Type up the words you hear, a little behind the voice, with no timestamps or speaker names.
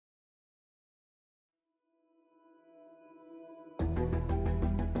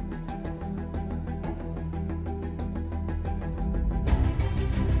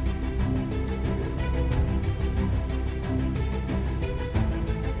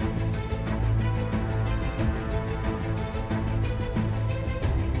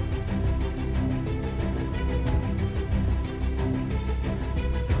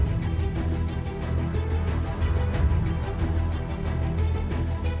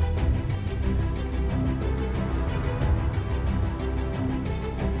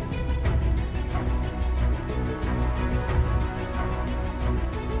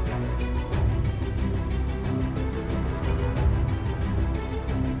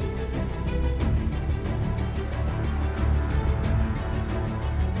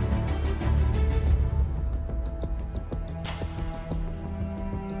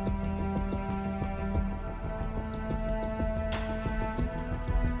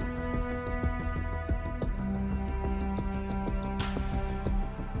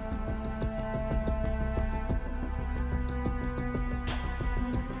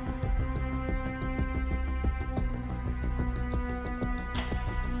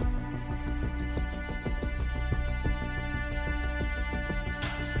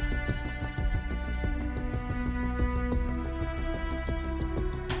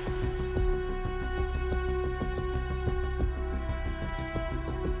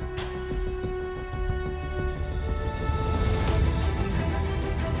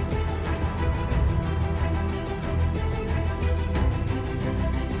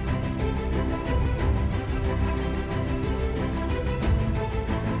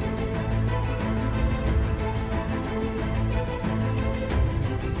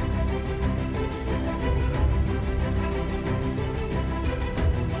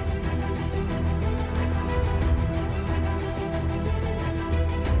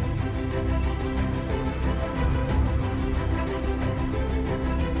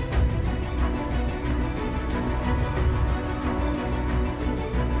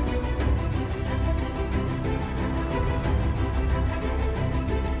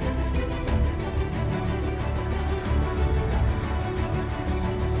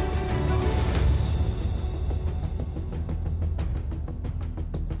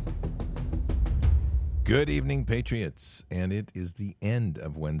Good evening, Patriots. And it is the end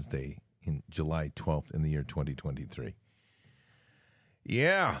of Wednesday in July 12th in the year 2023.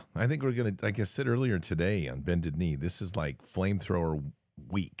 Yeah, I think we're going to, like I said earlier today on Bended Knee, this is like flamethrower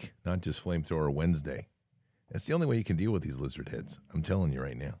week, not just flamethrower Wednesday. That's the only way you can deal with these lizard heads. I'm telling you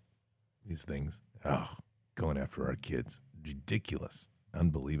right now. These things, going after our kids. Ridiculous.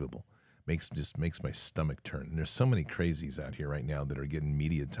 Unbelievable. Just makes my stomach turn. And there's so many crazies out here right now that are getting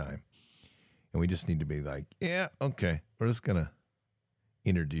media time. And we just need to be like, yeah, okay, we're just going to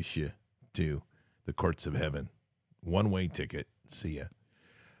introduce you to the courts of heaven. One-way ticket. See ya.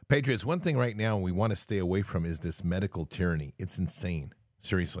 Patriots, one thing right now we want to stay away from is this medical tyranny. It's insane.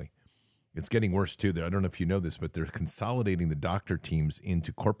 Seriously. It's getting worse, too. I don't know if you know this, but they're consolidating the doctor teams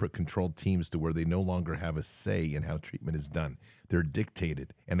into corporate-controlled teams to where they no longer have a say in how treatment is done. They're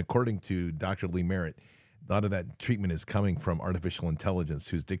dictated. And according to Dr. Lee Merritt, a lot of that treatment is coming from artificial intelligence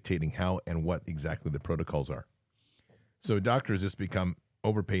who's dictating how and what exactly the protocols are. So doctors just become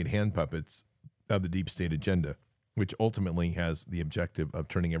overpaid hand puppets of the deep state agenda, which ultimately has the objective of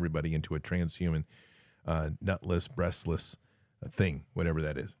turning everybody into a transhuman, nutless, breastless thing, whatever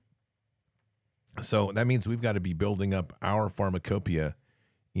that is. So that means we've got to be building up our pharmacopoeia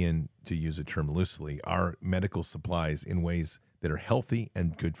in, to use a term loosely, our medical supplies in ways that are healthy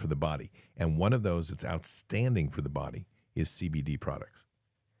and good for the body. And one of those that's outstanding for the body is CBD products.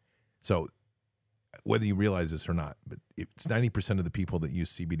 So whether you realize this or not, but it's 90% of the people that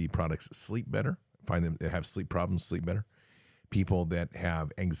use CBD products sleep better, find them that have sleep problems sleep better. People that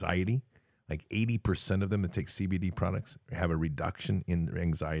have anxiety, like 80% of them that take CBD products have a reduction in their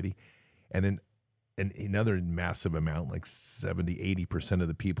anxiety. And then another massive amount, like 70, 80% of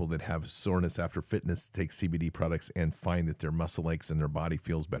the people that have soreness after fitness take CBD products and find that their muscle aches and their body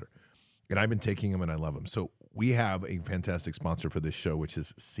feels better. And I've been taking them and I love them. So we have a fantastic sponsor for this show, which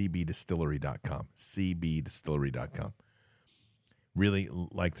is cbdistillery.com, cbdistillery.com. Really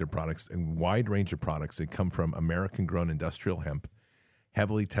like their products, a wide range of products. They come from American-grown industrial hemp,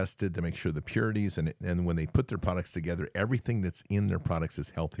 heavily tested to make sure the purities, and when they put their products together, everything that's in their products is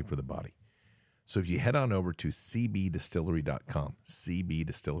healthy for the body. So if you head on over to cbdistillery.com,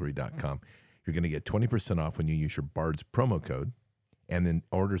 cbdistillery.com, you're going to get 20% off when you use your BARDS promo code, and then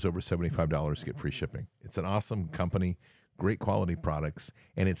orders over $75 get free shipping. It's an awesome company, great quality products,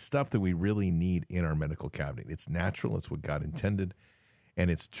 and it's stuff that we really need in our medical cabinet. It's natural, it's what God intended,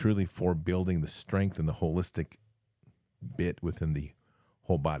 and it's truly for building the strength and the holistic bit within the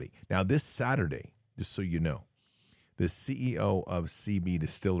whole body. Now, this Saturday, just so you know, the CEO of CB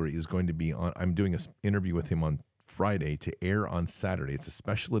Distillery is going to be on. I'm doing an interview with him on Friday to air on Saturday. It's a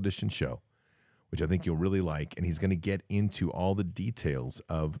special edition show, which I think you'll really like. And he's going to get into all the details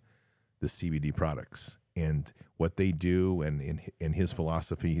of the CBD products and what they do and in his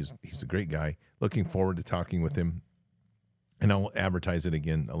philosophy. He's a great guy. Looking forward to talking with him. And I'll advertise it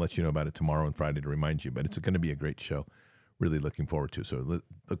again. I'll let you know about it tomorrow and Friday to remind you. But it's going to be a great show. Really looking forward to it. So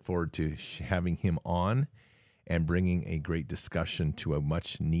look forward to having him on and bringing a great discussion to a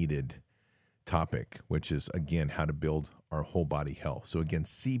much-needed topic, which is, again, how to build our whole body health. So, again,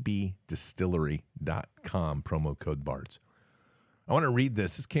 cbdistillery.com, promo code BARDS. I want to read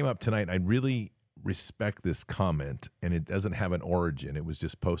this. This came up tonight. I really respect this comment, and it doesn't have an origin. It was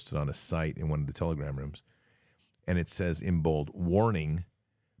just posted on a site in one of the Telegram rooms. And it says in bold, warning,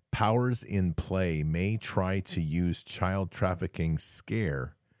 powers in play may try to use child trafficking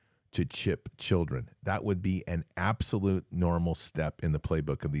scare to chip children. That would be an absolute normal step in the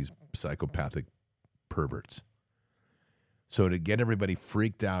playbook of these psychopathic perverts. So to get everybody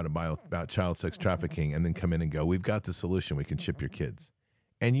freaked out about child sex trafficking and then come in and go, we've got the solution, we can chip your kids.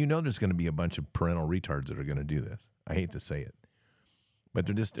 And you know there's going to be a bunch of parental retards that are going to do this. I hate to say it. But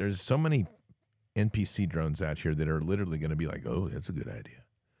there's so many NPC drones out here that are literally going to be like, oh, that's a good idea.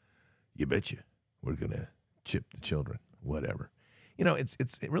 You betcha. We're going to chip the children, whatever. You know, it's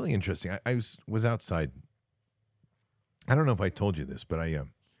really interesting. I was outside. I don't know if I told you this, but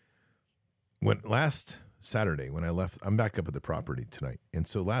when last Saturday when I left, I'm back up at the property tonight. And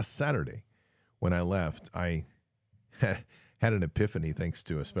so last Saturday when I left, I had an epiphany thanks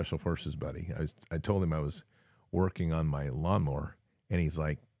to a Special Forces buddy. I told him I was working on my lawnmower, and he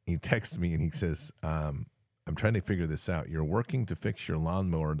texts me and he says, I'm trying to figure this out. You're working to fix your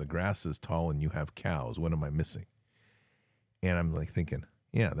lawnmower. The grass is tall and you have cows. What am I missing? And I'm like thinking,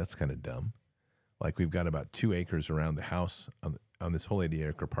 yeah, that's kind of dumb. Like we've got about 2 acres around the house on this whole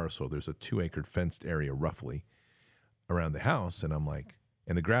 80-acre parcel. There's a 2-acre fenced area roughly around the house. And I'm like,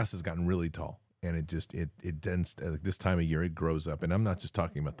 and the grass has gotten really tall. And it dents, like this time of year, it grows up. And I'm not just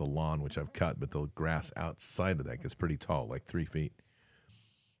talking about the lawn, which I've cut, but the grass outside of that gets pretty tall, like 3 feet.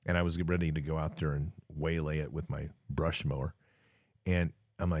 And I was ready to go out there and waylay it with my brush mower. And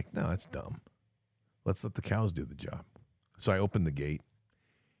I'm like, no, that's dumb. Let's let the cows do the job. So I opened the gate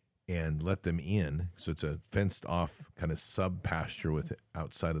and let them in. So it's a fenced off kind of sub pasture with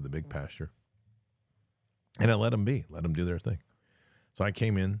outside of the big pasture. And I let them do their thing. So I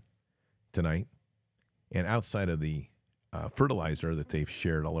came in tonight, and outside of the fertilizer that they've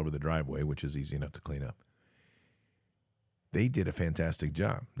shared all over the driveway, which is easy enough to clean up, they did a fantastic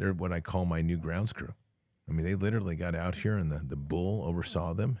job. They're what I call my new grounds crew. I mean, they literally got out here, and the bull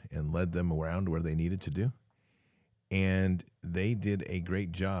oversaw them and led them around where they needed to do. And they did a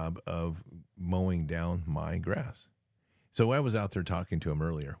great job of mowing down my grass. So I was out there talking to them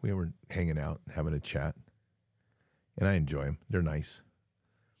earlier. We were hanging out, having a chat. And I enjoy them. They're nice.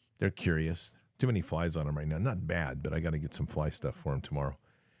 They're curious. Too many flies on them right now. Not bad, but I got to get some fly stuff for them tomorrow.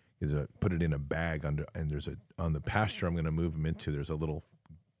 Put it in a bag and there's on the pasture I'm going to move them into. There's a little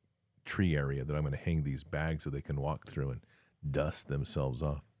tree area that I'm going to hang these bags so they can walk through and dust themselves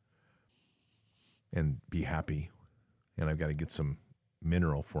off and be happy. And I've got to get some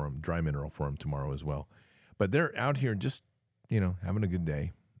mineral for them, dry mineral for them tomorrow as well. But they're out here just, having a good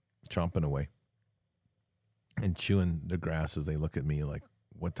day, chomping away and chewing the grass as they look at me like,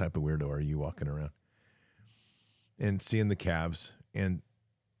 what type of weirdo are you walking around? And seeing the calves. And,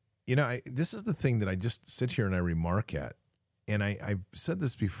 this is the thing that I just sit here and I remark at. And I've said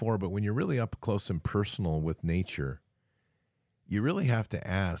this before, but when you're really up close and personal with nature, you really have to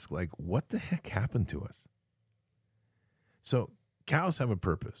ask, like, what the heck happened to us? So cows have a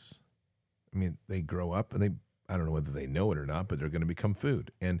purpose. I mean, they grow up and I don't know whether they know it or not, but they're going to become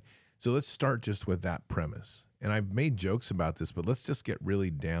food. And so let's start just with that premise. And I've made jokes about this, but let's just get really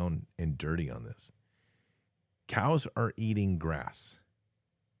down and dirty on this. Cows are eating grass.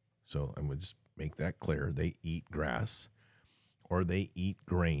 So I'm going to just make that clear. They eat grass or they eat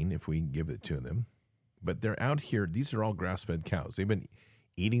grain if we give it to them. But they're out here. These are all grass-fed cows. They've been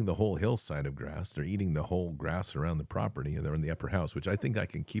eating the whole hillside of grass. They're eating the whole grass around the property. And they're in the upper house, which I think I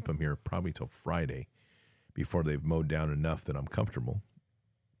can keep them here probably till Friday before they've mowed down enough that I'm comfortable.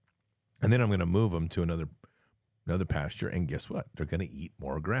 And then I'm going to move them to another pasture. And guess what? They're going to eat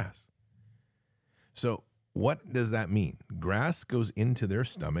more grass. So what does that mean? Grass goes into their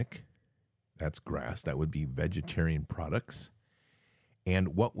stomach. That's grass. That would be vegetarian products.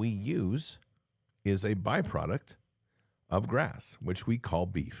 And what we use is a byproduct of grass, which we call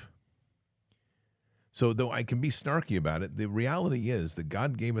beef. So though I can be snarky about it, the reality is that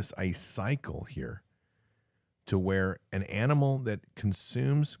God gave us a cycle here to where an animal that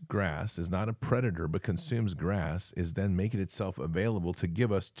consumes grass, is not a predator, but consumes grass, is then making itself available to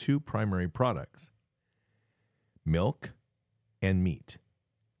give us two primary products, milk and meat,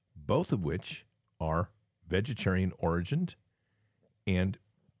 both of which are vegetarian origined, and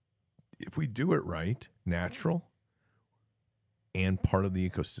if we do it right, natural and part of the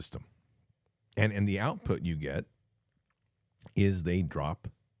ecosystem. And the output you get is they drop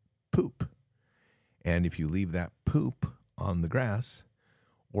poop. And if you leave that poop on the grass,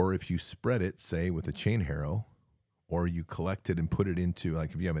 or if you spread it, say, with a chain harrow, or you collect it and put it into,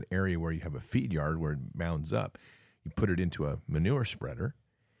 like if you have an area where you have a feed yard where it mounds up, you put it into a manure spreader,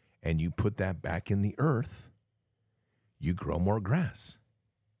 and you put that back in the earth, you grow more grass.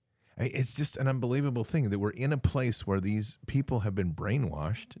 It's just an unbelievable thing that we're in a place where these people have been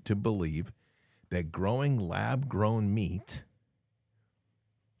brainwashed to believe that growing lab-grown meat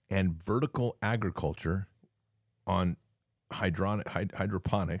and vertical agriculture on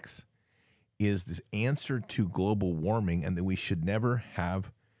hydroponics is this answer to global warming, and that we should never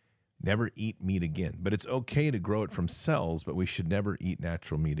eat meat again. But it's okay to grow it from cells, but we should never eat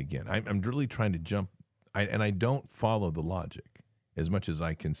natural meat again. I'm really trying to jump, and I don't follow the logic as much as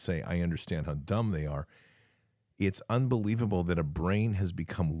I can say I understand how dumb they are. It's unbelievable that a brain has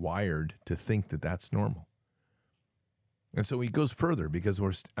become wired to think that that's normal. And so he goes further, because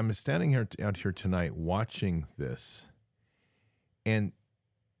I'm standing out here tonight watching this, and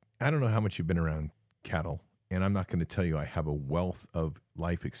I don't know how much you've been around cattle, and I'm not going to tell you I have a wealth of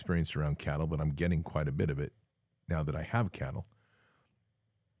life experience around cattle, but I'm getting quite a bit of it now that I have cattle.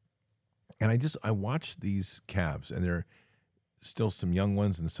 And I watch these calves, and they're still some young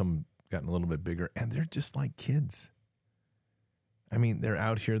ones and some gotten a little bit bigger, and they're just like kids. I mean, they're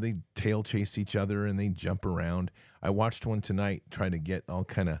out here, they tail chase each other and they jump around. I watched one tonight try to get all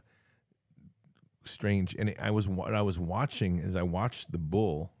kind of strange. And I was watching as I watched the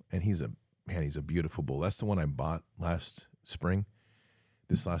bull, and he's a beautiful bull. That's the one I bought this last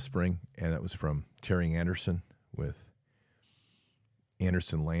spring. And that was from Terry Anderson with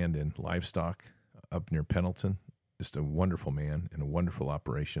Anderson Land and Livestock up near Pendleton. just a wonderful man and a wonderful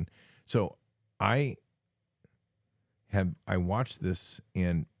operation. So I watched this,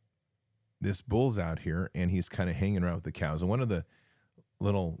 and this bull's out here, and he's kind of hanging around with the cows. And one of the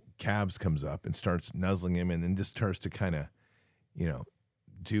little calves comes up and starts nuzzling him, and then just starts to kind of,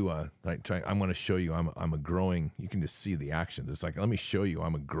 do I'm going to show you I'm a growing. You can just see the actions. It's like, let me show you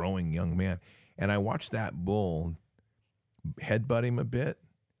I'm a growing young man. And I watched that bull headbutt him a bit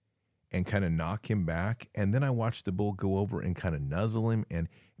and kind of knock him back. And then I watched the bull go over and kind of nuzzle him. And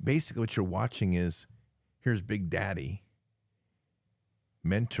basically what you're watching is, here's Big Daddy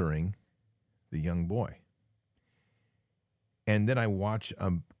mentoring the young boy. And then I watch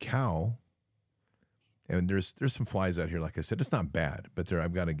a cow, and there's some flies out here. Like I said, it's not bad, but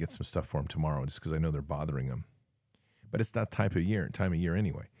I've got to get some stuff for them tomorrow just because I know they're bothering them. But it's that time of year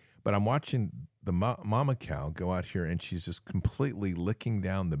anyway. But I'm watching the mama cow go out here, and she's just completely licking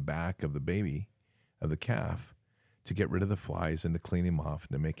down the back of the baby, of the calf, to get rid of the flies and to clean him off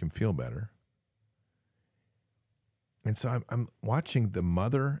and to make him feel better. And so I'm watching the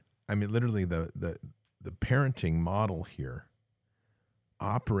mother, literally the parenting model here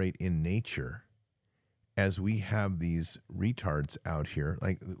operate in nature as we have these retards out here.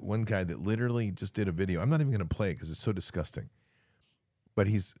 Like one guy that literally just did a video. I'm not even going to play it because it's so disgusting. But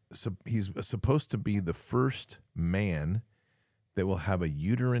he's supposed to be the first man that will have a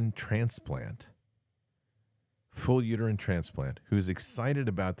uterine transplant, full uterine transplant, who's excited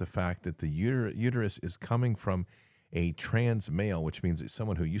about the fact that the uterus is coming from a trans male, which means it's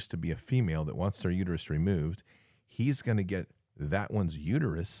someone who used to be a female that wants their uterus removed. He's going to get that one's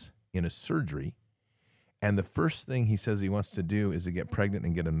uterus in a surgery. And the first thing he says he wants to do is to get pregnant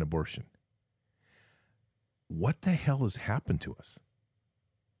and get an abortion. What the hell has happened to us?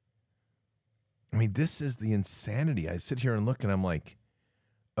 This is the insanity. I sit here and look, and I'm like,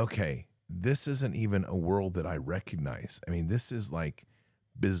 okay, this isn't even a world that I recognize. This is like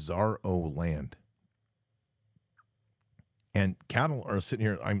bizarro land. And cattle are sitting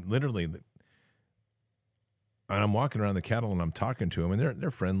here. I'm walking around the cattle, and I'm talking to them, and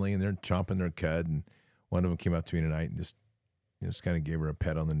they're friendly, and they're chomping their cud. And one of them came up to me tonight and just kind of gave her a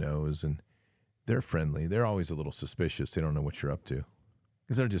pet on the nose, and they're friendly. They're always a little suspicious. They don't know what you're up to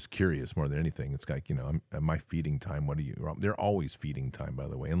because they're just curious more than anything. It's like, at my feeding time, they're always feeding time, by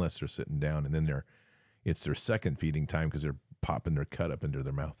the way, unless they're sitting down, and then it's their second feeding time because they're popping their cud up into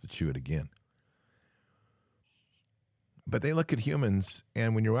their mouth to chew it again. But they look at humans,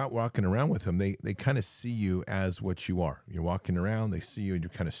 and when you're out walking around with them, they kind of see you as what you are. You're walking around, they see you, and you're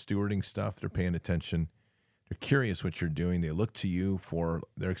kind of stewarding stuff. They're paying attention. They're curious what you're doing. They look to you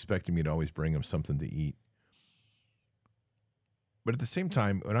they're expecting me to always bring them something to eat. But at the same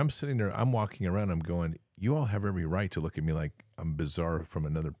time, when I'm sitting there, I'm walking around, I'm going, you all have every right to look at me like I'm bizarre from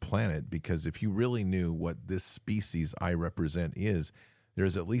another planet, because if you really knew what this species I represent is,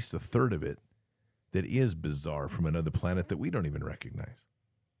 there's at least a third of it that is bizarre from another planet that we don't even recognize.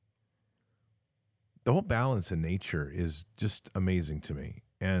 The whole balance in nature is just amazing to me.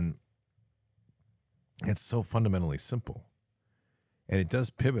 And it's so fundamentally simple. And it does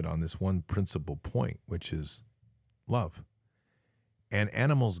pivot on this one principal point, which is love. And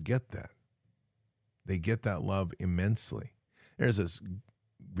animals get that. They get that love immensely. There's this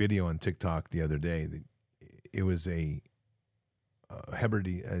video on TikTok the other day. It was a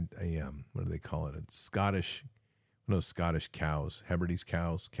Hebrides, what do they call it? A Scottish, one of those Scottish cows, Hebrides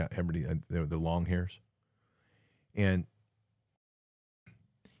cows, Hebrides, they're long hairs. And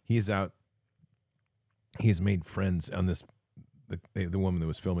he's made friends on this, the woman that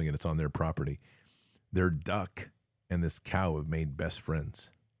was filming it, it's on their property. Their duck and this cow have made best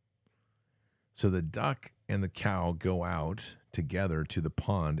friends. So the duck and the cow go out together to the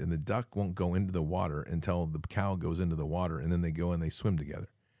pond, and the duck won't go into the water until the cow goes into the water, and then they go and they swim together.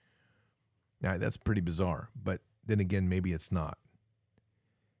 Now, that's pretty bizarre, but then again, maybe it's not.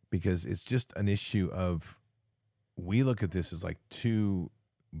 Because it's just an issue of, we look at this as like two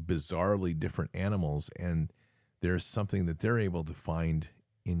bizarrely different animals, and there's something that they're able to find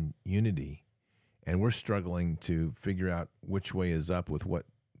in unity, and we're struggling to figure out which way is up with what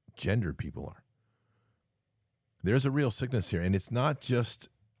gender people are. There's a real sickness here, and it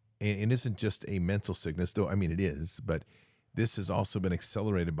isn't just a mental sickness, though, it is, but this has also been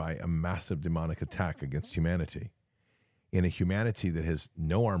accelerated by a massive demonic attack against humanity. In a humanity that has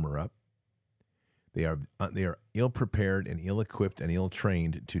no armor up, they are ill-prepared and ill-equipped and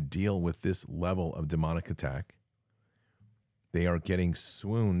ill-trained to deal with this level of demonic attack. They are getting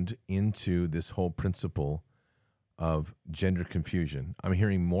swooned into this whole principle of gender confusion. I'm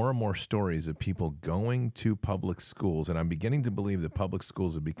hearing more and more stories of people going to public schools, and I'm beginning to believe that public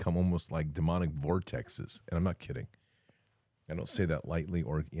schools have become almost like demonic vortexes. And I'm not kidding. I don't say that lightly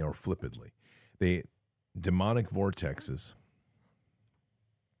or flippantly. They demonic vortexes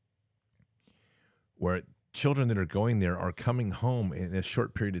where children that are going there are coming home in a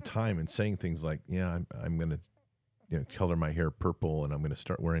short period of time and saying things like, yeah, I'm going to color my hair purple and I'm going to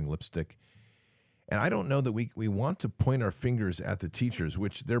start wearing lipstick. And I don't know that we want to point our fingers at the teachers,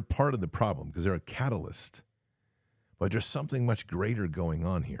 which they're part of the problem because they're a catalyst. But there's something much greater going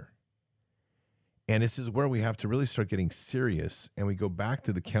on here. And this is where we have to really start getting serious. And we go back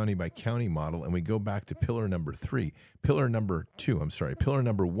to the county by county model and we go back to pillar number 2. Pillar number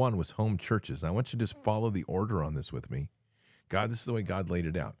 1 was home churches. And I want you to just follow the order on this with me. This is the way God laid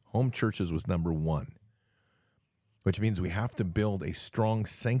it out. Home churches was number 1, which means we have to build a strong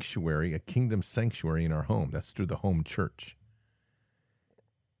sanctuary, a kingdom sanctuary in our home. That's through the home church.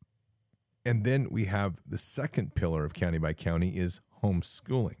 And then we have the second pillar of county by county is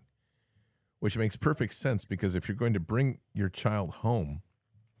homeschooling, which makes perfect sense because if you're going to bring your child home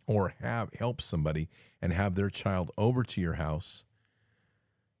or help somebody and have their child over to your house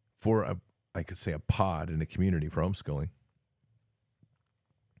for a pod in a community for homeschooling,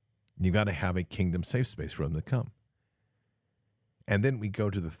 you got to have a kingdom safe space for them to come. And then we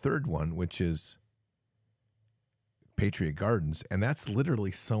go to the third one, which is Patriot Gardens, and that's literally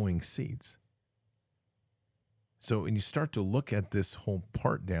sowing seeds. So when you start to look at this whole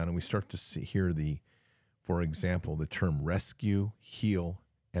part down and we start to hear for example, the term rescue, heal,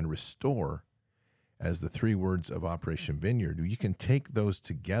 and restore as the 3 words of Operation Vineyard, you can take those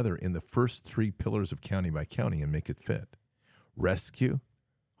together in the first 3 pillars of county by county and make it fit. Rescue,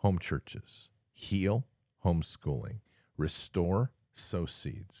 home churches. Heal, homeschooling. Restore, sow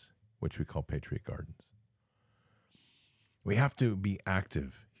seeds, which we call Patriot Gardens. We have to be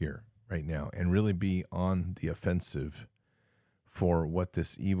active here right now and really be on the offensive for what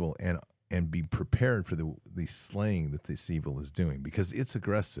this evil and be prepared for the slaying that this evil is doing because it's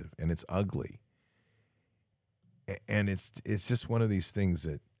aggressive and it's ugly. And it's just one of these things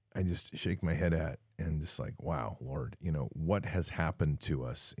that I just shake my head at and just like, wow, Lord, what has happened to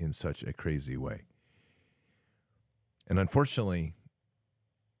us in such a crazy way? And unfortunately,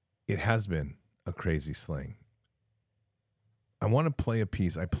 it has been a crazy slaying. I want to play a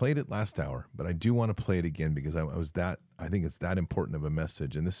piece. I played it last hour, but I do want to play it again because I think it's that important of a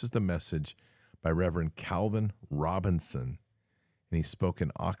message. And this is the message by Reverend Calvin Robinson. And he spoke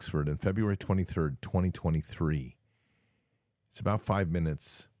in Oxford on February 23rd, 2023. It's about 5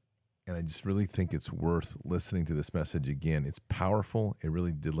 minutes. And I just really think it's worth listening to this message again. It's powerful. It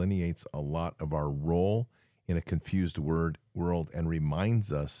really delineates a lot of our role in a confused world and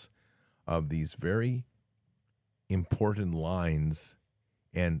reminds us of these very important lines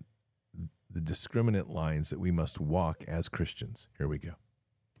and the discriminant lines that we must walk as Christians. Here we go.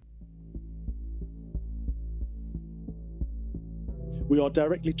 We are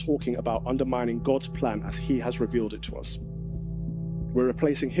directly talking about undermining God's plan as He has revealed it to us. We're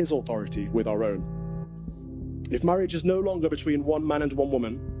replacing His authority with our own. If marriage is no longer between one man and one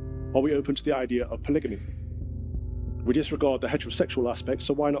woman, are we open to the idea of polygamy? We disregard the heterosexual aspect,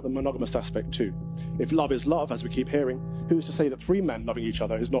 so why not the monogamous aspect too? If love is love, as we keep hearing, who's to say that 3 men loving each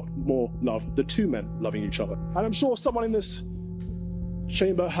other is not more love than 2 men loving each other? And I'm sure someone in this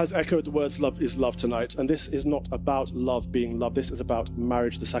chamber has echoed the words love is love tonight, and this is not about love being love. This is about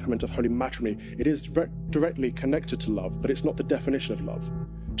marriage, the sacrament of holy matrimony. It is directly connected to love, but it's not the definition of love.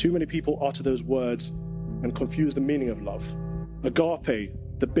 Too many people utter those words and confuse the meaning of love. Agape,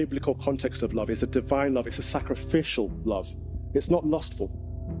 the biblical context of love, is a divine love. It's a sacrificial love. It's not lustful.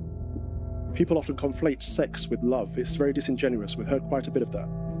 People often conflate sex with love. It's very disingenuous. We've heard quite a bit of that.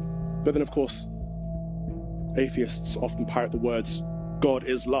 But then, of course, atheists often parrot the words, God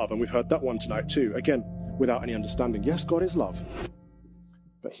is love, and we've heard that one tonight too, again, without any understanding. Yes, God is love,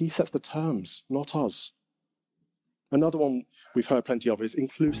 but He sets the terms, not us. Another one we've heard plenty of is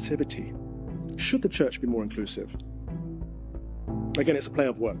inclusivity. Should the church be more inclusive? Again, it's a play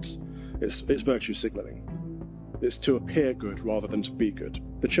of words. It's virtue signaling. It's to appear good rather than to be good.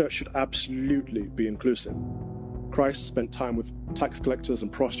 The church should absolutely be inclusive. Christ spent time with tax collectors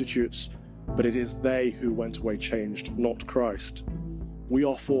and prostitutes, but it is they who went away changed, not Christ. We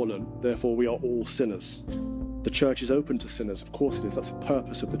are fallen, therefore we are all sinners. The church is open to sinners, of course it is. That's the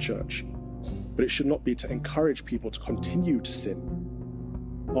purpose of the church. But it should not be to encourage people to continue to sin.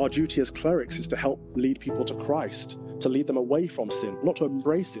 Our duty as clerics is to help lead people to Christ, to lead them away from sin, not to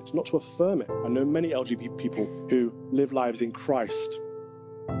embrace it, not to affirm it. I know many LGBT people who live lives in Christ,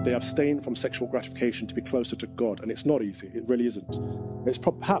 They abstain from sexual gratification to be closer to God, and it's not easy. It really isn't. It's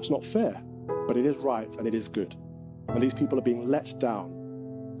perhaps not fair, but it is right and it is good. And these people are being let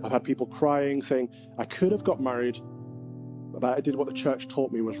down. I've had people crying, saying, I could have got married, but I did what the church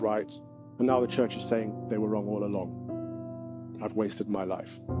taught me was right, and now the church is saying they were wrong all along. I've wasted my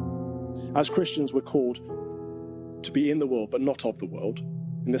life. As Christians, we're called to be in the world, but not of the world.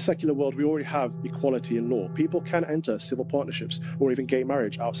 In the secular world, we already have equality in law. People can enter civil partnerships or even gay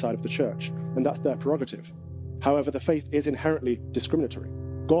marriage outside of the church, and that's their prerogative. However, the faith is inherently discriminatory.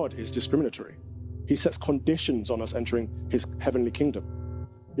 God is discriminatory. He sets conditions on us entering his heavenly kingdom.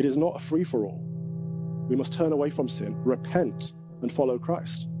 It is not a free-for-all. We must turn away from sin, repent, and follow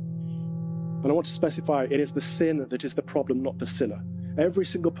Christ. And I want to specify, it is the sin that is the problem, not the sinner. Every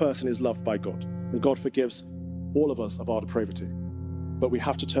single person is loved by God, and God forgives all of us of our depravity. But we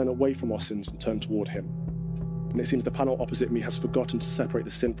have to turn away from our sins and turn toward him. And it seems the panel opposite me has forgotten to separate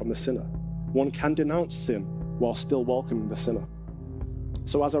the sin from the sinner. One can denounce sin while still welcoming the sinner.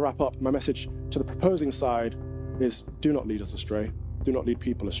 So as I wrap up, my message to the proposing side is, do not lead us astray. Do not lead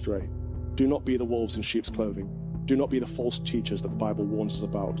people astray. Do not be the wolves in sheep's clothing. Do not be the false teachers that the Bible warns us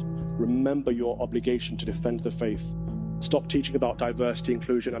about. Remember your obligation to defend the faith. Stop teaching about diversity,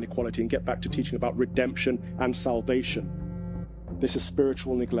 inclusion, and equality, and get back to teaching about redemption and salvation. This is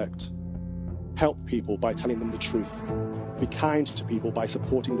spiritual neglect. Help people by telling them the truth. Be kind to people by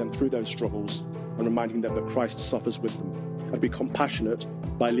supporting them through those struggles and reminding them that Christ suffers with them. And be compassionate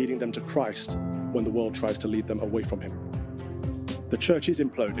by leading them to Christ when the world tries to lead them away from him. The church is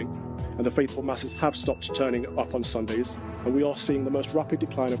imploding, and the faithful masses have stopped turning up on Sundays, and we are seeing the most rapid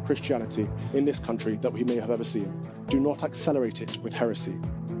decline of Christianity in this country that we may have ever seen. Do not accelerate it with heresy.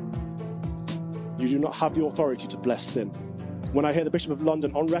 You do not have the authority to bless sin. When I hear the Bishop of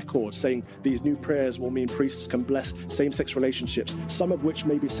London on record saying these new prayers will mean priests can bless same-sex relationships, some of which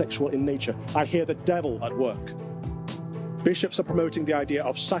may be sexual in nature, I hear the devil at work. Bishops are promoting the idea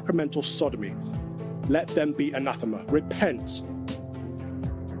of sacramental sodomy. Let them be anathema. Repent.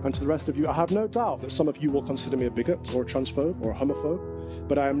 And to the rest of you, I have no doubt that some of you will consider me a bigot or a transphobe or a homophobe,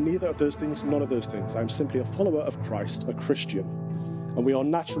 but I am neither of those things, none of those things. I am simply a follower of Christ, a Christian. And we are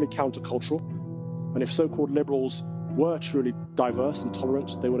naturally countercultural. And if so-called liberals were truly diverse and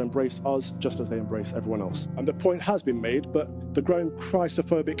tolerant, they would embrace us just as they embrace everyone else. And the point has been made, but the growing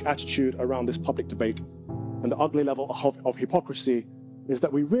Christophobic attitude around this public debate and the ugly level of hypocrisy is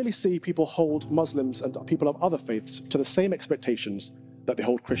that we really see people hold Muslims and people of other faiths to the same expectations that they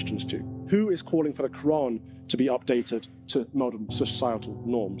hold Christians to. Who is calling for the Quran to be updated to modern societal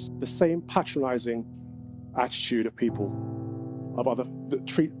norms? The same patronizing attitude of people that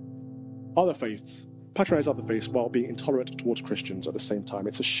treat other faiths, patronize other faiths while being intolerant towards Christians at the same time.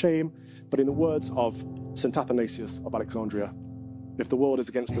 It's a shame, but in the words of St. Athanasius of Alexandria, if the world is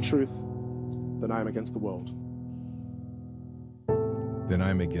against the truth, then I am against the world. Then I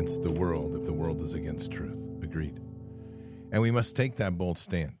am against the world if the world is against truth. Agreed. And we must take that bold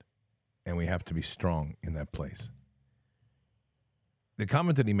stand, and we have to be strong in that place. The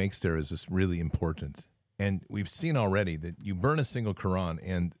comment that he makes there is just really important. And we've seen already that you burn a single Quran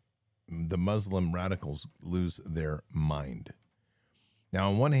and the Muslim radicals lose their mind. Now,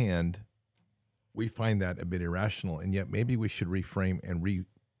 on one hand, we find that a bit irrational, and yet maybe we should reframe and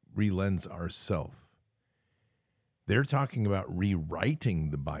relens ourselves. They're talking about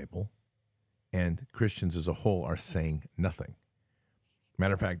rewriting the Bible, and Christians as a whole are saying nothing.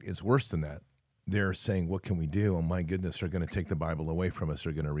 Matter of fact, it's worse than that. They're saying, what can we do? Oh, my goodness, they're going to take the Bible away from us.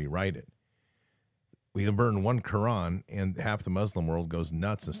 They're going to rewrite it. We can burn one Quran, and half the Muslim world goes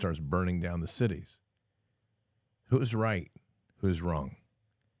nuts and starts burning down the cities. Who's right? Who's wrong?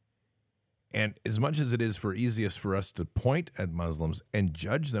 And as much as it is easiest for us to point at Muslims and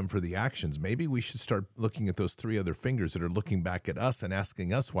judge them for the actions, maybe we should start looking at those three other fingers that are looking back at us and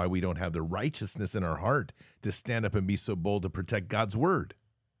asking us why we don't have the righteousness in our heart to stand up and be so bold to protect God's word.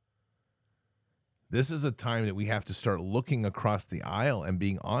 This is a time that we have to start looking across the aisle and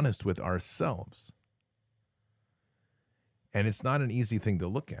being honest with ourselves. And it's not an easy thing to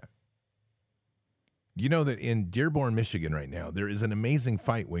look at. You know that in Dearborn, Michigan right now, there is an amazing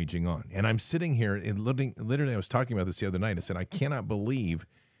fight waging on. And I'm sitting here, and literally I was talking about this the other night. I said, I cannot believe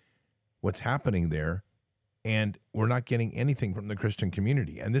what's happening there, and we're not getting anything from the Christian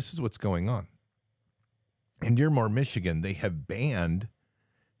community. And this is what's going on. In Dearborn, Michigan, they have banned,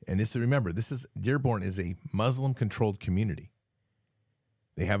 and remember, Dearborn is a Muslim-controlled community.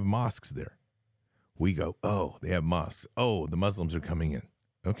 They have mosques there. We go, oh, they have mosques. Oh, the Muslims are coming in.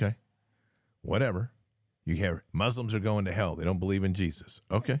 Okay, whatever. You hear Muslims are going to hell. They don't believe in Jesus.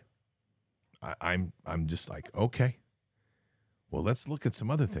 Okay. I'm just like, okay. Well, let's look at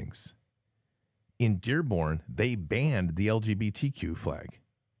some other things. In Dearborn, they banned the LGBTQ flag.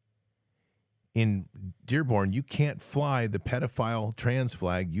 In Dearborn, you can't fly the pedophile trans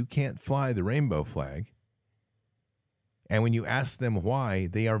flag. You can't fly the rainbow flag. And when you ask them why,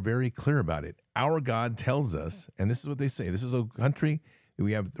 they are very clear about it. Our God tells us, and this is what they say, this is a country that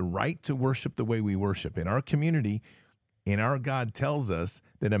we have the right to worship the way we worship. In our community, and our God tells us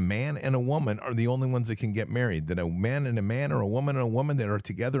that a man and a woman are the only ones that can get married, that a man or a woman and a woman that are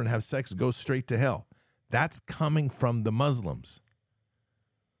together and have sex go straight to hell. That's coming from the Muslims.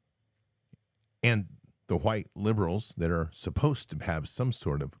 And the white liberals that are supposed to have some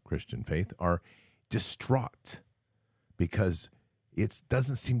sort of Christian faith are distraught because it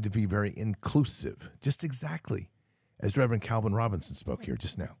doesn't seem to be very inclusive, just exactly as Reverend Calvin Robinson spoke here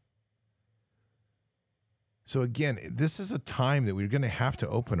just now. So again, this is a time that we're going to have to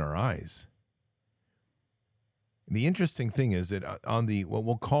open our eyes. The interesting thing is that on the what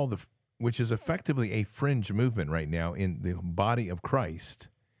we'll call which is effectively a fringe movement right now in the body of Christ,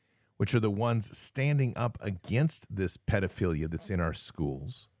 which are the ones standing up against this pedophilia that's in our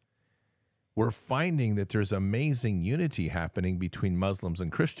schools, we're finding that there's amazing unity happening between Muslims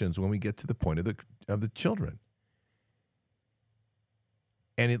and Christians when we get to the point of the children.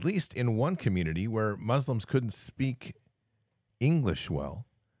 And at least in one community where Muslims couldn't speak English well,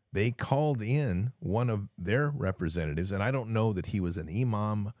 they called in one of their representatives, and I don't know that he was an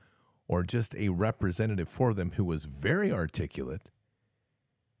imam or just a representative for them who was very articulate,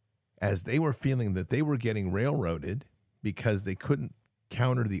 as they were feeling that they were getting railroaded because they couldn't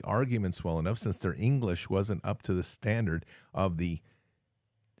counter the arguments well enough since their English wasn't up to the standard of the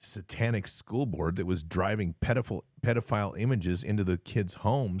satanic school board that was driving pedophile images into the kids'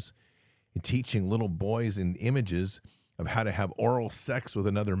 homes and teaching little boys in images of how to have oral sex with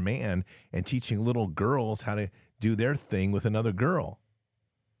another man and teaching little girls how to do their thing with another girl.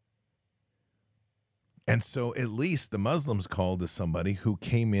 And so at least the Muslims called to somebody who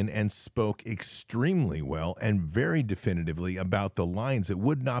came in and spoke extremely well and very definitively about the lines that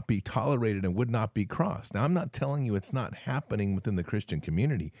would not be tolerated and would not be crossed. Now, I'm not telling you it's not happening within the Christian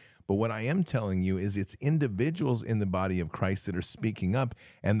community, but what I am telling you is it's individuals in the body of Christ that are speaking up,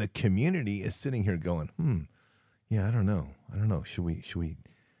 and the community is sitting here going, yeah, I don't know. Should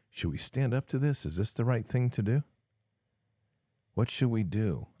we stand up to this? Is this the right thing to do? What should we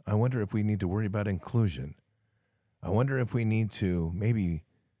do? I wonder if we need to worry about inclusion. I wonder if we need to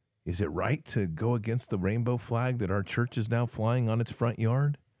is it right to go against the rainbow flag that our church is now flying on its front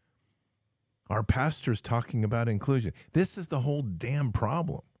yard? Our pastor's talking about inclusion. This is the whole damn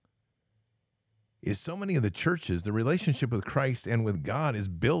problem. Is so many of the churches, the relationship with Christ and with God is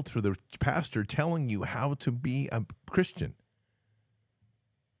built through the pastor telling you how to be a Christian.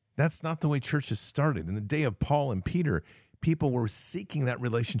 That's not the way churches started. In the day of Paul and Peter, people were seeking that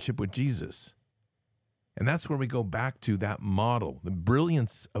relationship with Jesus. And that's where we go back to that model, the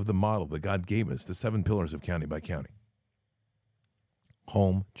brilliance of the model that God gave us, the 7 pillars of county by county.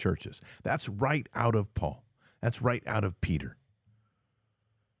 Home churches. That's right out of Paul. That's right out of Peter.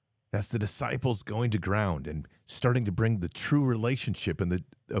 That's the disciples going to ground and starting to bring the true relationship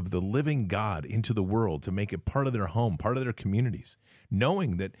of the living God into the world to make it part of their home, part of their communities,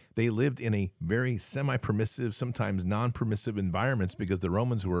 knowing that they lived in a very semi-permissive, sometimes non-permissive environments because the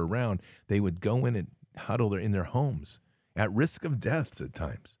Romans were around. They would go in and huddle in their homes at risk of death at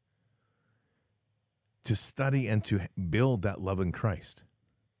times to study and to build that love in Christ.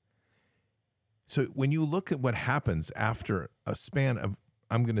 So when you look at what happens after a span of,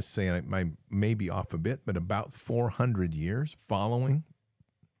 I'm going to say I may be off a bit, but about 400 years following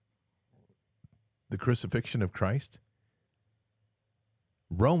the crucifixion of Christ,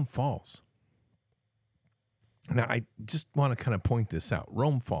 Rome falls. Now, I just want to kind of point this out.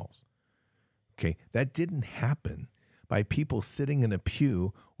 Rome falls. Okay, that didn't happen by people sitting in a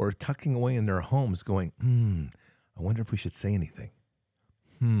pew or tucking away in their homes going, I wonder if we should say anything.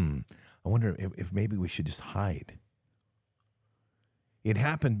 I wonder if maybe we should just hide. It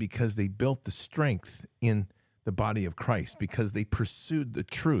happened because they built the strength in the body of Christ, because they pursued the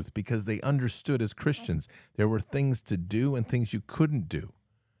truth, because they understood as Christians there were things to do and things you couldn't do.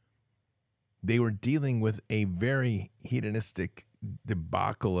 They were dealing with a very hedonistic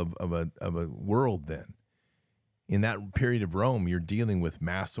debacle of a world then. In that period of Rome, you're dealing with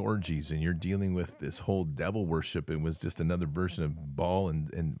mass orgies and you're dealing with this whole devil worship. It was just another version of Baal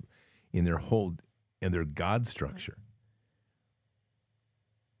and in their God structure.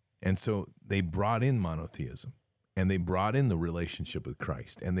 And so they brought in monotheism and they brought in the relationship with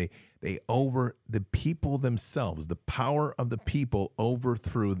Christ, and they over the people themselves, the power of the people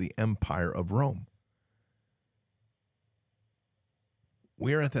overthrew the empire of Rome.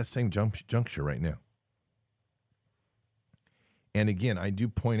 We're at that same juncture right now. And again, I do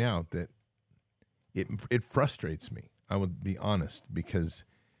point out that it frustrates me. I would be honest, because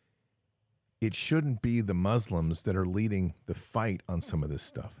it shouldn't be the Muslims that are leading the fight on some of this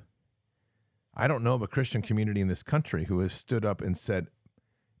stuff. I don't know of a Christian community in this country who has stood up and said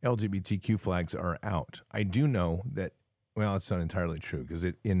LGBTQ flags are out. I do know that, well, it's not entirely true, because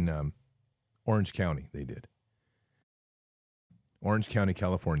in Orange County, they did. Orange County,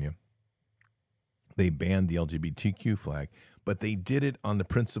 California, they banned the LGBTQ flag, but they did it on the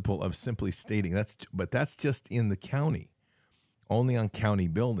principle of simply stating that's just in the county, only on county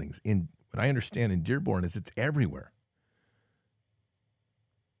buildings. What I understand in Dearborn is it's everywhere.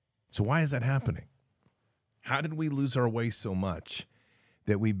 So why is that happening? How did we lose our way so much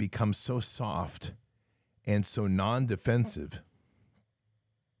that we become so soft and so non-defensive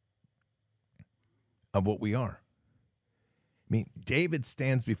of what we are? I mean, David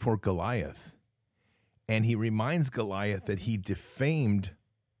stands before Goliath, and he reminds Goliath that he defamed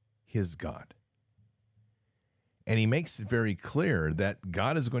his God. And he makes it very clear that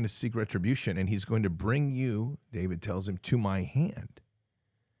God is going to seek retribution, and he's going to bring you, David tells him, to my hand.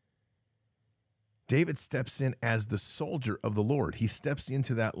 David steps in as the soldier of the Lord. He steps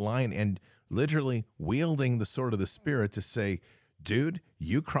into that line and literally wielding the sword of the Spirit to say, dude,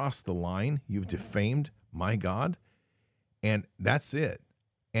 you crossed the line. You've defamed my God. And that's it.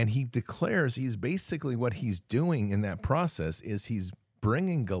 And he declares basically what he's doing in that process is he's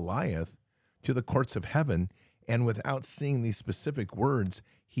bringing Goliath to the courts of heaven. And without seeing these specific words,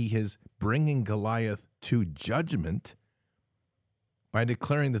 he is bringing Goliath to judgment by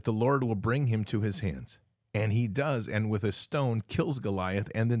declaring that the Lord will bring him to his hands. And he does, and with a stone kills Goliath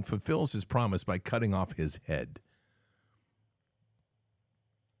and then fulfills his promise by cutting off his head.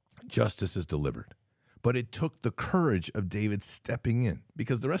 Justice is delivered. But it took the courage of David stepping in,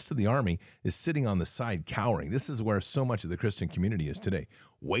 because the rest of the army is sitting on the side cowering. This is where so much of the Christian community is today,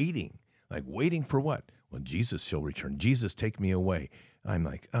 waiting. Like waiting for what? Well, Jesus shall return. Jesus, take me away. I'm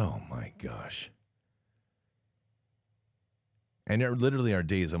like, oh my gosh. And there literally are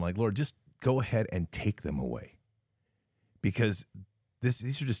days I'm like, Lord, just go ahead and take them away, because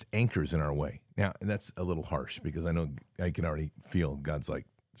these are just anchors in our way. Now, that's a little harsh, because I know I can already feel God's like,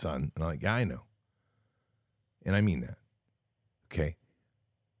 son. And I'm like, yeah, I know. And I mean that. Okay.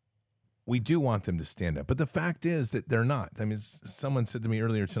 We do want them to stand up, but the fact is that they're not. I mean, someone said to me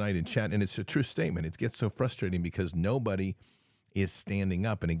earlier tonight in chat, and it's a true statement. It gets so frustrating because nobody is standing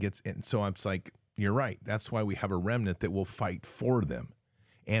up, and so I'm like, you're right. That's why we have a remnant that will fight for them.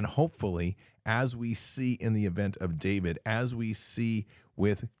 And hopefully, as we see in the event of David, as we see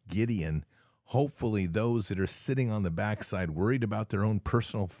with Gideon, hopefully those that are sitting on the backside worried about their own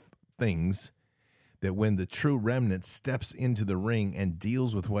personal things, that when the true remnant steps into the ring and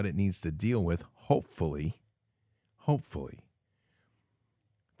deals with what it needs to deal with, hopefully,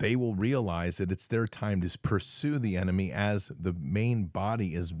 they will realize that it's their time to pursue the enemy as the main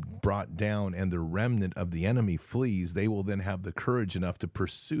body is brought down and the remnant of the enemy flees. They will then have the courage enough to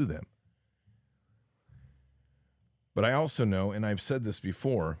pursue them. But I also know, and I've said this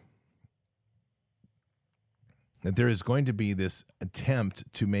before, that there is going to be this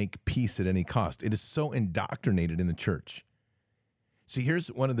attempt to make peace at any cost. It is so indoctrinated in the church. See, here's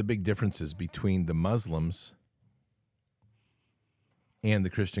one of the big differences between the Muslims and the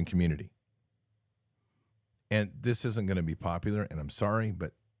Christian community. And this isn't going to be popular, and I'm sorry,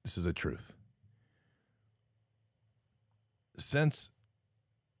 but this is a truth. Since,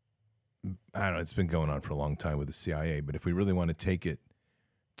 I don't know, it's been going on for a long time with the CIA, but if we really want to take it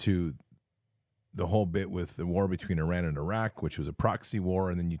to the whole bit with the war between Iran and Iraq, which was a proxy war,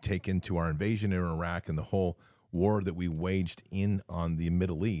 and then you take into our invasion in Iraq and the whole war that we waged in on the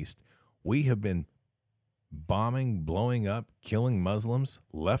Middle East, we have been bombing, blowing up, killing Muslims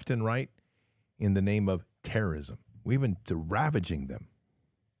left and right in the name of terrorism. We've been ravaging them.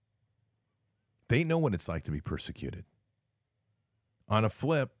 They know what it's like to be persecuted. On a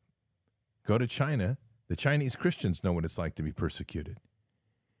flip, go to China. The Chinese Christians know what it's like to be persecuted.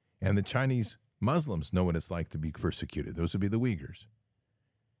 And the Chinese Muslims know what it's like to be persecuted. Those would be the Uyghurs.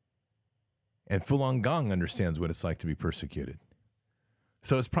 And Falun Gong understands what it's like to be persecuted.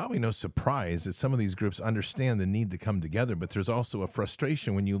 So it's probably no surprise that some of these groups understand the need to come together, but there's also a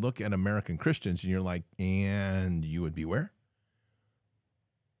frustration when you look at American Christians and you're like, and you would be where?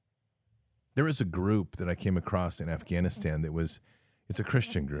 There is a group that I came across in Afghanistan it's a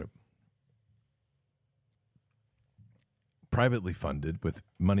Christian group, privately funded with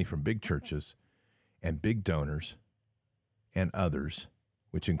money from big churches and big donors and others,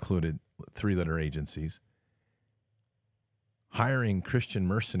 which included 3-letter agencies. hiring Christian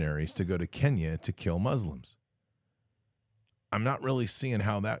mercenaries to go to Kenya to kill Muslims. I'm not really seeing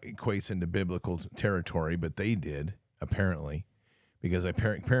how that equates into biblical territory, but they did, apparently, because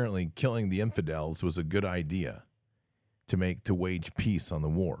apparently killing the infidels was a good idea to wage peace on the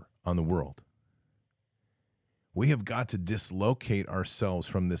world. We have got to dislocate ourselves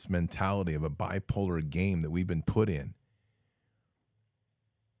from this mentality of a bipolar game that we've been put in.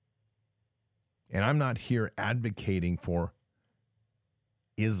 And I'm not here advocating for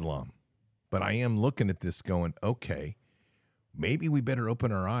Islam, but I am looking at this going, okay, maybe we better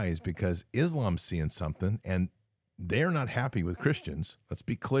open our eyes because Islam's seeing something and they're not happy with Christians. Let's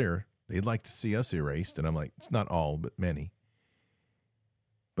be clear. They'd like to see us erased. And I'm like, it's not all, but many.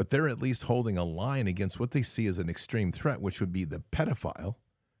 But they're at least holding a line against what they see as an extreme threat, which would be the pedophile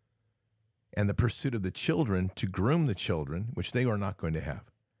and the pursuit of the children to groom the children, which they are not going to have.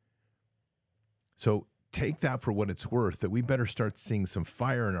 So take that for what it's worth, that we better start seeing some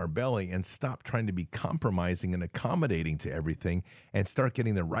fire in our belly and stop trying to be compromising and accommodating to everything and start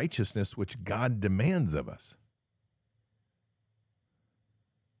getting the righteousness which God demands of us.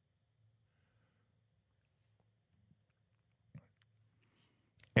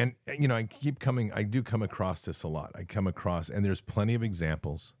 And, you know, I do come across this a lot. And there's plenty of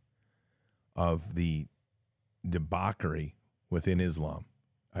examples of the debauchery within Islam.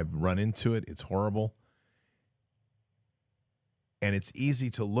 I've run into it. It's horrible. And it's easy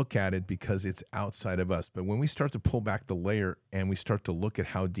to look at it because it's outside of us. But when we start to pull back the layer and we start to look at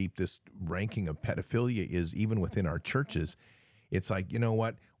how deep this ranking of pedophilia is, even within our churches, it's like, you know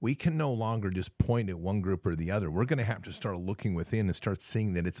what? We can no longer just point at one group or the other. We're going to have to start looking within and start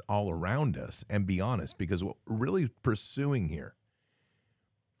seeing that it's all around us and be honest, because what we're really pursuing here,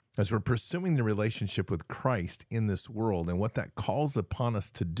 as we're pursuing the relationship with Christ in this world and what that calls upon us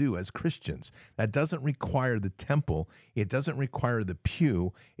to do as Christians, that doesn't require the temple. It doesn't require the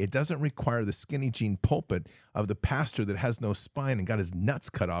pew. It doesn't require the skinny jean pulpit of the pastor that has no spine and got his nuts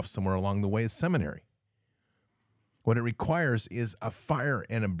cut off somewhere along the way at seminary. What it requires is a fire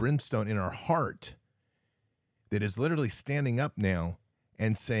and a brimstone in our heart that is literally standing up now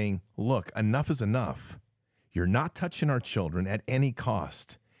and saying, look, enough is enough. You're not touching our children at any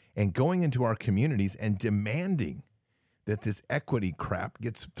cost. And going into our communities and demanding that this equity crap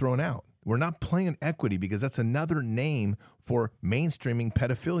gets thrown out. We're not playing equity because that's another name for mainstreaming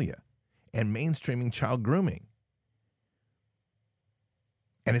pedophilia and mainstreaming child grooming.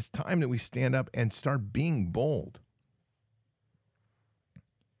 And it's time that we stand up and start being bold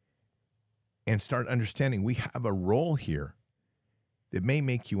and start understanding we have a role here that may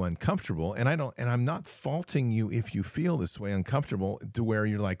make you uncomfortable. And I'm not faulting you if you feel this way uncomfortable to where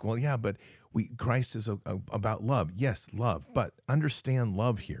you're like, well, yeah, but Christ is about love. Yes, love, but understand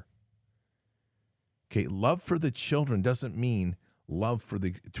love here. Okay. Love for the children doesn't mean love for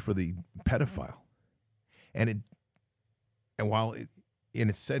the pedophile. And while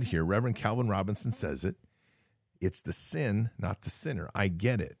it's said here, Reverend Calvin Robinson says it's the sin, not the sinner. I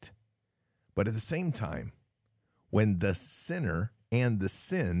get it. But at the same time, when the sinner and the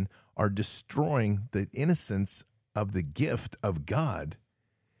sin are destroying the innocence of the gift of God,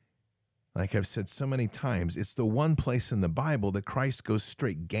 like I've said so many times, it's the one place in the Bible that Christ goes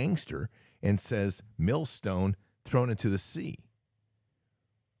straight gangster and says, millstone thrown into the sea.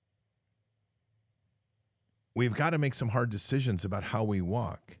 We've got to make some hard decisions about how we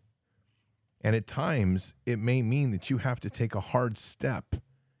walk. And at times, it may mean that you have to take a hard step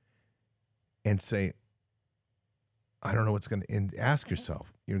and say, I don't know what's going to, and ask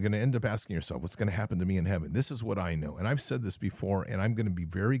yourself, you're going to end up asking yourself, what's going to happen to me in heaven? This is what I know. And I've said this before, and I'm going to be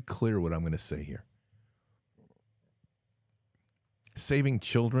very clear what I'm going to say here. Saving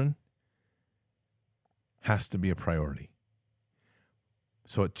children has to be a priority.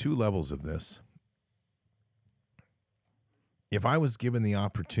 So at two levels of this, if I was given the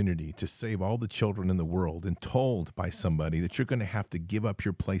opportunity to save all the children in the world and told by somebody that you're going to have to give up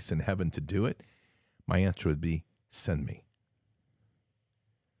your place in heaven to do it, my answer would be, send me.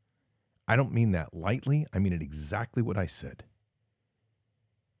 I don't mean that lightly. I mean it exactly what I said.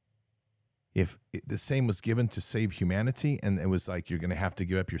 If the same was given to save humanity and it was like, you're going to have to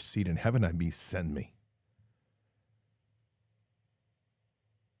give up your seat in heaven, I'd be, send me.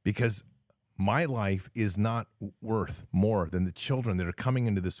 Because my life is not worth more than the children that are coming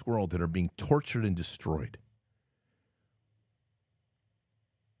into this world that are being tortured and destroyed.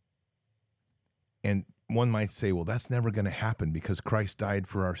 And one might say, well, that's never going to happen because Christ died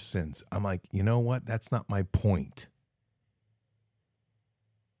for our sins. I'm like, you know what? That's not my point.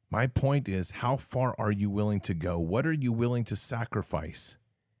 My point is, how far are you willing to go? What are you willing to sacrifice?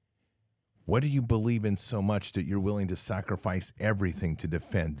 What do you believe in so much that you're willing to sacrifice everything to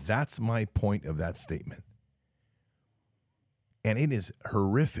defend? That's my point of that statement. And it is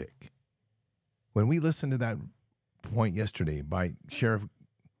horrific. When we listened to that point yesterday by Sheriff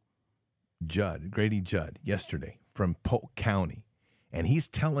Judd, Grady Judd, yesterday from Polk County, and he's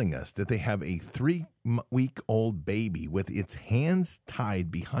telling us that they have a 3-week-old baby with its hands tied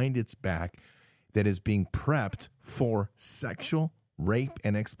behind its back that is being prepped for sexual rape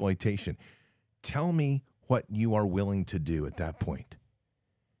and exploitation. Tell me what you are willing to do at that point.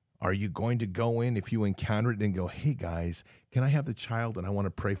 Are you going to go in if you encounter it and go, hey, guys, can I have the child and I want to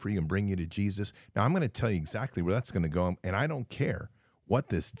pray for you and bring you to Jesus? Now, I'm going to tell you exactly where that's going to go, and I don't care what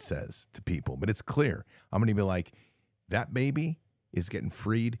this says to people, but it's clear. I'm going to be like, that baby is getting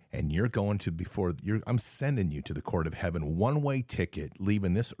freed, and you're going to I'm sending you to the court of heaven, one-way ticket,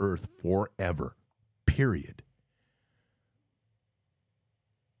 leaving this earth forever, period.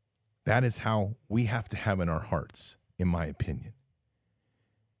 That is how we have to have in our hearts, in my opinion.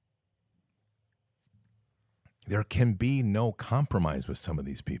 There can be no compromise with some of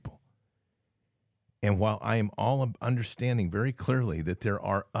these people. And while I am all understanding very clearly that there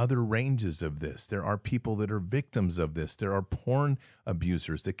are other ranges of this, there are people that are victims of this, there are porn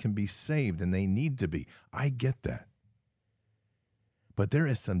abusers that can be saved, and they need to be. I get that. But there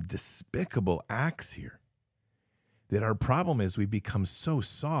is some despicable acts here that our problem is we become so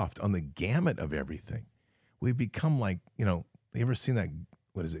soft on the gamut of everything. We become like, you ever seen that,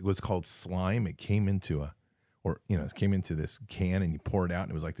 what is it? It was called slime. It came into it came into this can and you pour it out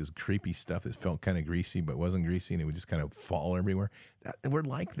and it was like this creepy stuff that felt kind of greasy but wasn't greasy and it would just kind of fall everywhere. We're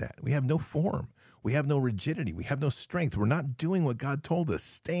like that. We have no form. We have no rigidity. We have no strength. We're not doing what God told us.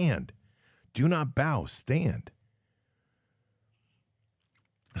 Stand. Do not bow. Stand.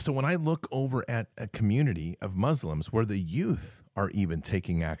 So when I look over at a community of Muslims where the youth are even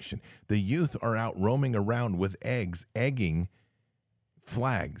taking action, the youth are out roaming around with egging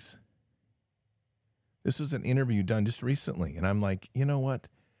flags. This was an interview done just recently, and I'm like, you know what?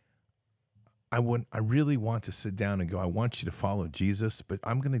 I really want to sit down and go, I want you to follow Jesus, but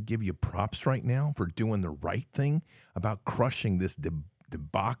I'm going to give you props right now for doing the right thing about crushing this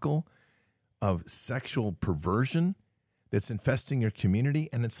debacle of sexual perversion that's infesting your community.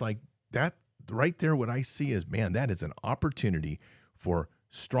 And it's like that right there, what I see is, man, that is an opportunity for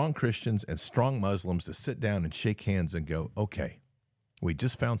strong Christians and strong Muslims to sit down and shake hands and go, okay, we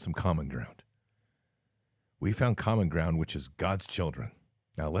just found some common ground. We found common ground, which is God's children.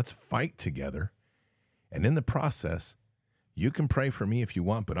 Now let's fight together. And in the process, you can pray for me if you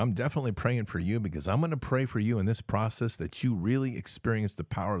want, but I'm definitely praying for you because I'm going to pray for you in this process that you really experience the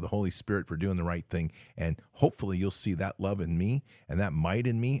power of the Holy Spirit for doing the right thing. And hopefully you'll see that love in me and that might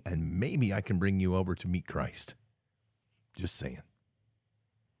in me, and maybe I can bring you over to meet Christ. Just saying.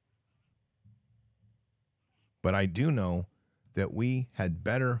 But I do know that we had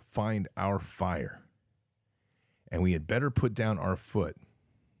better find our fire. And we had better put down our foot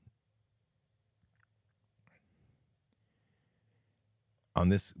on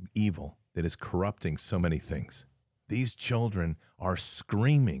this evil that is corrupting so many things. These children are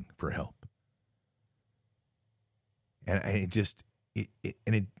screaming for help. And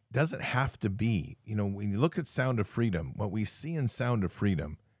it doesn't have to be, when you look at Sound of Freedom, what we see in Sound of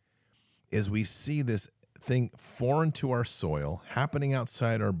Freedom is we see this thing foreign to our soil happening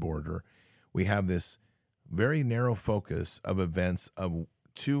outside our border. We have this very narrow focus of events of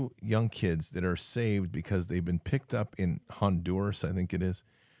 2 young kids that are saved because they've been picked up in Honduras, I think it is,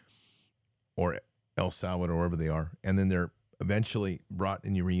 or El Salvador, wherever they are, and then they're eventually brought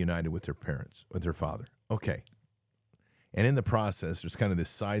and reunited with their parents, with their father. Okay. And in the process, there's kind of this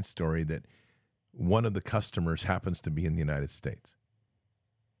side story that one of the customers happens to be in the United States.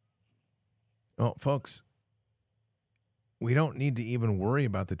 Well, folks, we don't need to even worry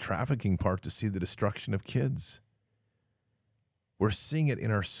about the trafficking part to see the destruction of kids. We're seeing it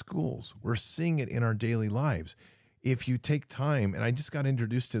in our schools. We're seeing it in our daily lives. If you take time, and I just got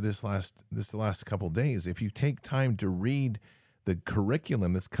introduced to this the last couple of days, if you take time to read the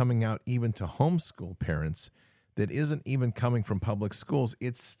curriculum that's coming out even to homeschool parents that isn't even coming from public schools,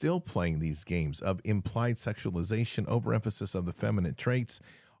 it's still playing these games of implied sexualization, overemphasis of the feminine traits,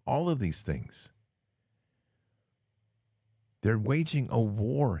 all of these things. They're waging a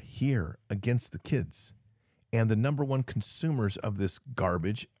war here against the kids. And the number one consumers of this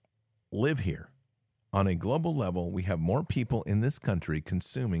garbage live here. On a global level, we have more people in this country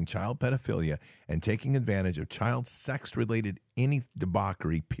consuming child pedophilia and taking advantage of child sex-related any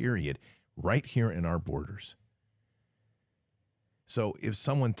debauchery, period, right here in our borders. So if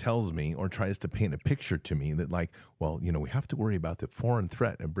someone tells me or tries to paint a picture to me that like, well, we have to worry about the foreign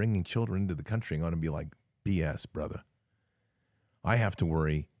threat of bringing children into the country, I'm going to be like, BS, brother. I have to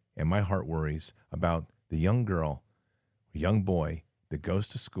worry, and my heart worries about the young girl, young boy that goes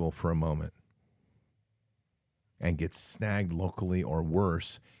to school for a moment and gets snagged locally, or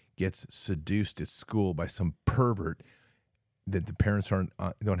worse, gets seduced at school by some pervert that the parents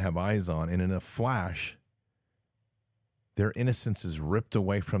don't have eyes on, and in a flash, their innocence is ripped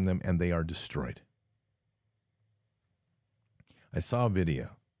away from them and they are destroyed. I saw a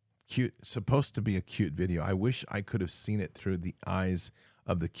video, supposed to be a cute video. I wish I could have seen it through the eyes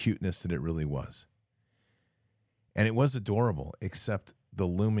of the cuteness that it really was. And it was adorable, except the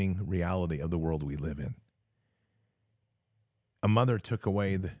looming reality of the world we live in. A mother took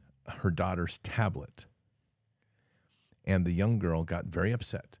away her daughter's tablet, and the young girl got very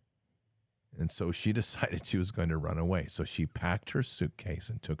upset. And so she decided she was going to run away. So she packed her suitcase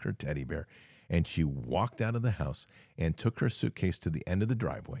and took her teddy bear, and she walked out of the house and took her suitcase to the end of the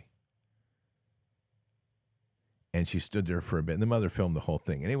driveway. And she stood there for a bit, and the mother filmed the whole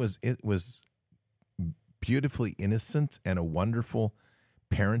thing. And it was beautifully innocent and a wonderful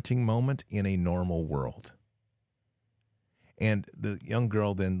parenting moment in a normal world. And the young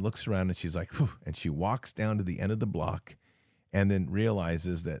girl then looks around and she's like, whew, and she walks down to the end of the block and then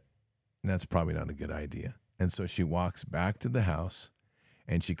realizes that that's probably not a good idea. And so she walks back to the house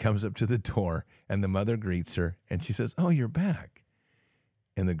and she comes up to the door and the mother greets her and she says, oh, you're back.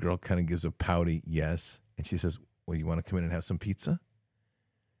 And the girl kind of gives a pouty yes. And she says, well, you want to come in and have some pizza?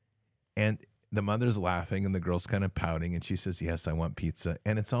 And the mother's laughing and the girl's kind of pouting and she says, yes, I want pizza.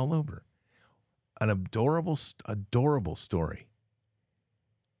 And it's all over. An adorable story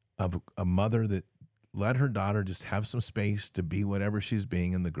of a mother that let her daughter just have some space to be whatever she's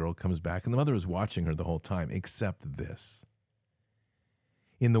being, and the girl comes back. And the mother was watching her the whole time, except this.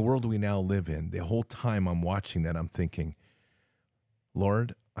 In the world we now live in, the whole time I'm watching that, I'm thinking,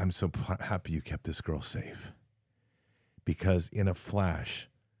 Lord, I'm so happy you kept this girl safe. Because in a flash,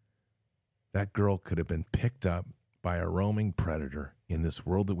 that girl could have been picked up by a roaming predator in this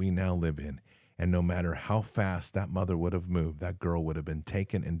world that we now live in. And no matter how fast that mother would have moved, that girl would have been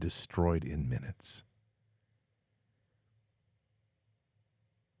taken and destroyed in minutes.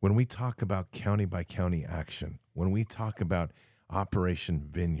 When we talk about county by county action, when we talk about Operation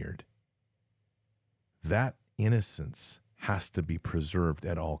Vineyard, that innocence has to be preserved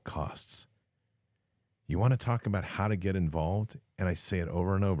at all costs. You want to talk about how to get involved? And I say it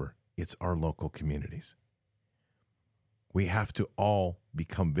over and over, it's our local communities. We have to all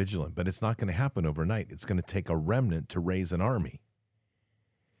become vigilant, but it's not going to happen overnight. It's going to take a remnant to raise an army.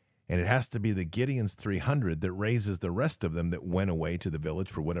 And it has to be the Gideon's 300 that raises the rest of them that went away to the village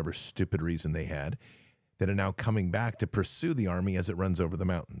for whatever stupid reason they had, that are now coming back to pursue the army as it runs over the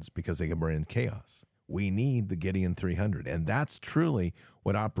mountains because they were in chaos. We need the Gideon 300. And that's truly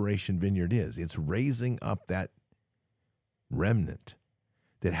what Operation Vineyard is. It's raising up that remnant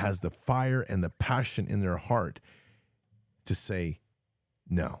that has the fire and the passion in their heart to say,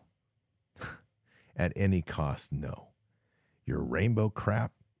 no, at any cost, no. Your rainbow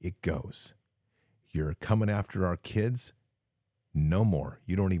crap, it goes. You're coming after our kids, no more.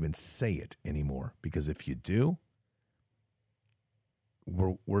 You don't even say it anymore, because if you do,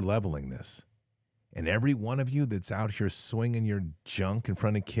 we're leveling this. And every one of you that's out here swinging your junk in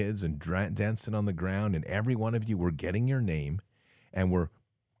front of kids and dancing on the ground, and every one of you, we're getting your name and we're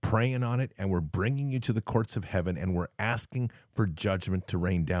praying on it, and we're bringing you to the courts of heaven, and we're asking for judgment to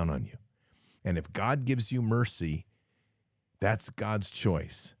rain down on you. And if God gives you mercy, that's God's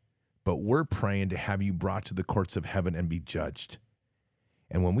choice. But we're praying to have you brought to the courts of heaven and be judged.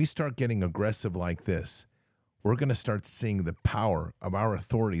 And when we start getting aggressive like this, we're going to start seeing the power of our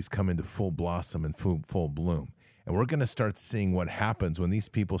authorities come into full blossom and full bloom. And we're going to start seeing what happens when these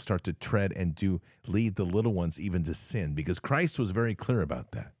people start to tread and lead the little ones even to sin, because Christ was very clear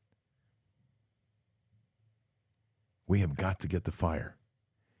about that. We have got to get the fire,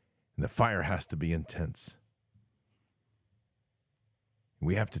 and the fire has to be intense.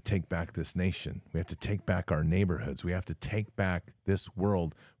 We have to take back this nation. We have to take back our neighborhoods. We have to take back this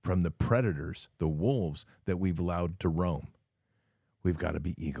world from the predators, the wolves that we've allowed to roam. We've got to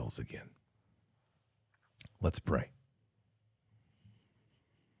be eagles again. Let's pray.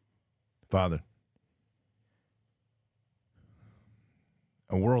 Father,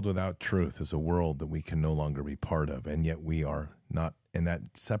 a world without truth is a world that we can no longer be part of, and yet we are not, and that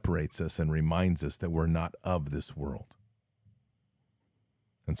separates us and reminds us that we're not of this world.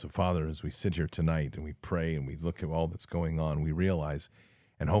 And so, Father, as we sit here tonight and we pray and we look at all that's going on, we realize,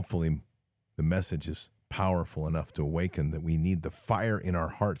 and hopefully the message is powerful enough to awaken that we need the fire in our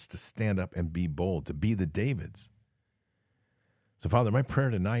hearts to stand up and be bold, to be the Davids. So, Father, my prayer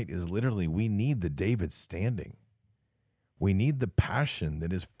tonight is literally we need the David standing. We need the passion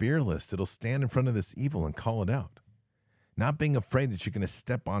that is fearless, that'll stand in front of this evil and call it out. Not being afraid that you're going to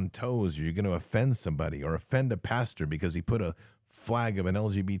step on toes or you're going to offend somebody or offend a pastor because he put a flag of an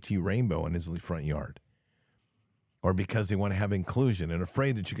LGBT rainbow in his front yard. Or because they want to have inclusion and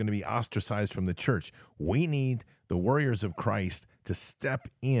afraid that you're going to be ostracized from the church. We need the warriors of Christ to step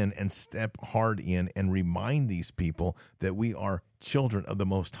in and step hard in and remind these people that we are children of the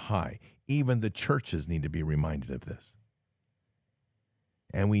Most High. Even the churches need to be reminded of this.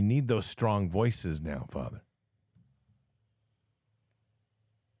 And we need those strong voices now, Father.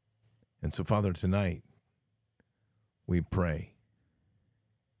 And so, Father, tonight, we pray.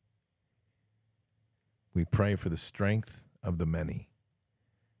 We pray for the strength of the many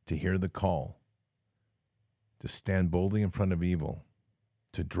to hear the call, to stand boldly in front of evil,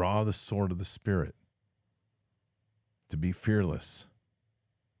 to draw the sword of the Spirit, to be fearless,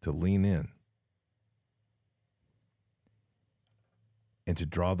 to lean in, and to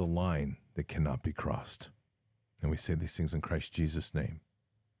draw the line that cannot be crossed. And we say these things in Christ Jesus' name.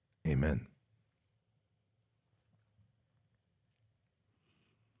 Amen.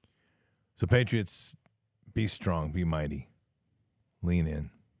 So, Patriots, be strong, be mighty, lean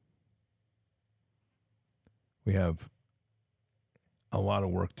in. We have a lot of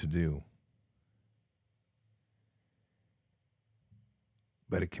work to do,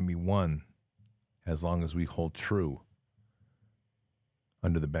 but it can be won as long as we hold true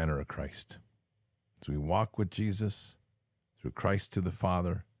under the banner of Christ. As we walk with Jesus through Christ to the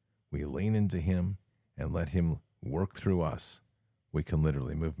Father, we lean into him and let him work through us. We can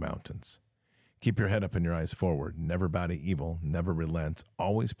literally move mountains. Keep your head up and your eyes forward. Never bow to evil. Never relent.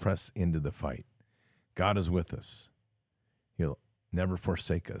 Always press into the fight. God is with us. He'll never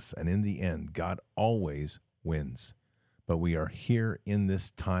forsake us. And in the end, God always wins. But we are here in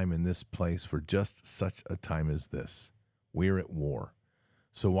this time, in this place, for just such a time as this. We're at war.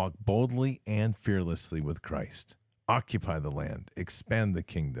 So walk boldly and fearlessly with Christ. Occupy the land. Expand the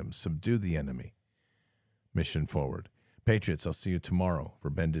kingdom. Subdue the enemy. Mission forward. Patriots, I'll see you tomorrow for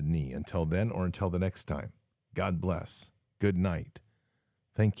Bended Knee. Until then or until the next time, God bless. Good night.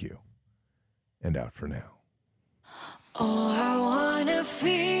 Thank you. And out for now. Oh, I wanna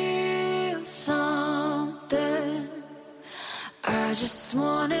feel something. I just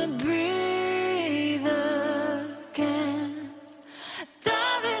wanna breathe again.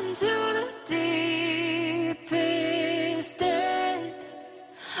 Dive into the deepest end.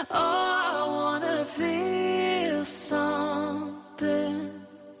 Oh,